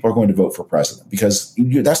not how people are going to vote for president, because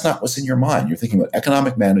that's not what's in your mind. You're thinking about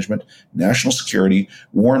economic management, national security,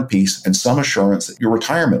 war and peace, and some assurance that your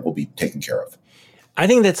retirement will be taken care of. I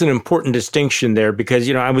think that's an important distinction there because,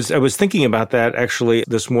 I was thinking about that actually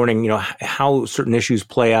this morning, how certain issues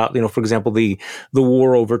play out, for example, the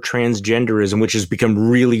war over transgenderism, which has become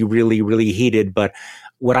really, really, really heated. But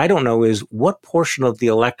what I don't know is what portion of the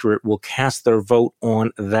electorate will cast their vote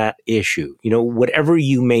on that issue. Whatever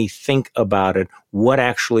you may think about it, what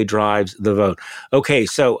actually drives the vote. Okay.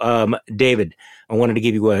 So, David, I wanted to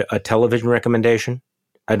give you a television recommendation.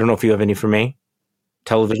 I don't know if you have any for me.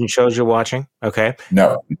 Television shows you're watching? Okay.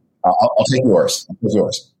 No, I'll take yours.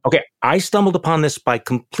 Okay. I stumbled upon this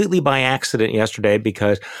completely by accident yesterday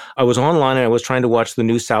because I was online and I was trying to watch the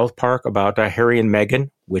new South Park about Harry and Meghan,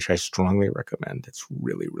 which I strongly recommend. It's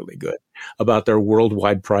really, really good, about their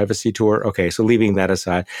worldwide privacy tour. Okay. So leaving that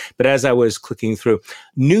aside. But as I was clicking through,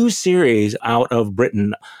 new series out of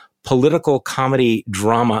Britain, political comedy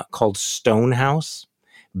drama called Stonehouse.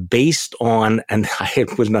 Based on, and I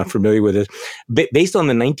was not familiar with this, based on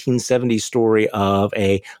the 1970s story of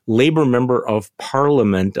a Labour member of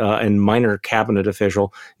Parliament and minor cabinet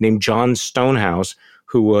official named John Stonehouse,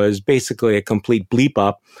 who was basically a complete bleep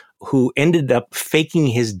up, who ended up faking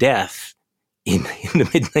his death in the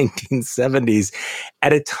mid-1970s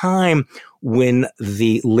at a time when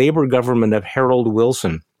the Labour government of Harold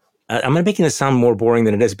Wilson, I'm making this sound more boring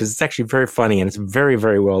than it is, but it's actually very funny and it's very,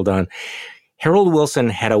 very well done. Harold Wilson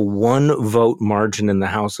had a 1-vote margin in the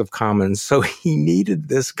House of Commons, so he needed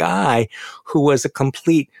this guy who was a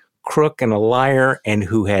complete crook and a liar and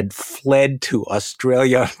who had fled to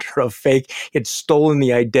Australia under a fake, had stolen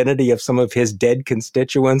the identity of some of his dead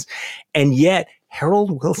constituents, and yet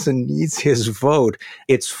Harold Wilson needs his vote.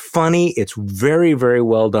 It's funny. It's very, very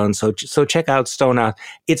well done. So check out Stonehouse.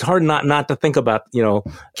 It's hard not to think about,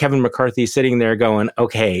 Kevin McCarthy sitting there going,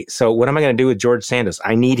 okay, so what am I going to do with George Sanders?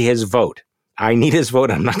 I need his vote. I'm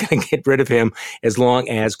not going to get rid of him as long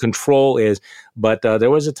as control is. But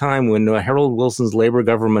there was a time when Harold Wilson's Labour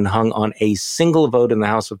government hung on a single vote in the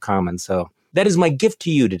House of Commons. So that is my gift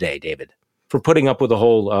to you today, David, for putting up with the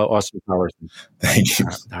whole Austin Powers thing. Thank you.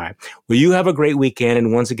 All right. Well, you have a great weekend.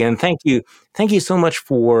 And once again, thank you. Thank you so much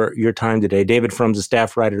for your time today. David Frum's a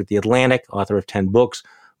staff writer at The Atlantic, author of 10 books,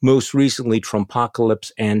 most recently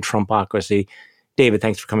Trumpocalypse and Trumpocracy. David,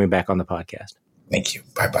 thanks for coming back on the podcast. Thank you.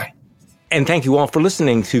 Bye-bye. And thank you all for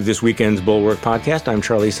listening to this weekend's Bulwark podcast. I'm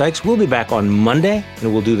Charlie Sykes. We'll be back on Monday,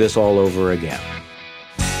 and we'll do this all over again.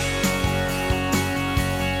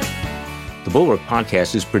 The Bulwark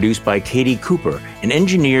podcast is produced by Katie Cooper and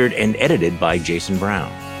engineered and edited by Jason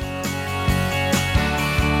Brown.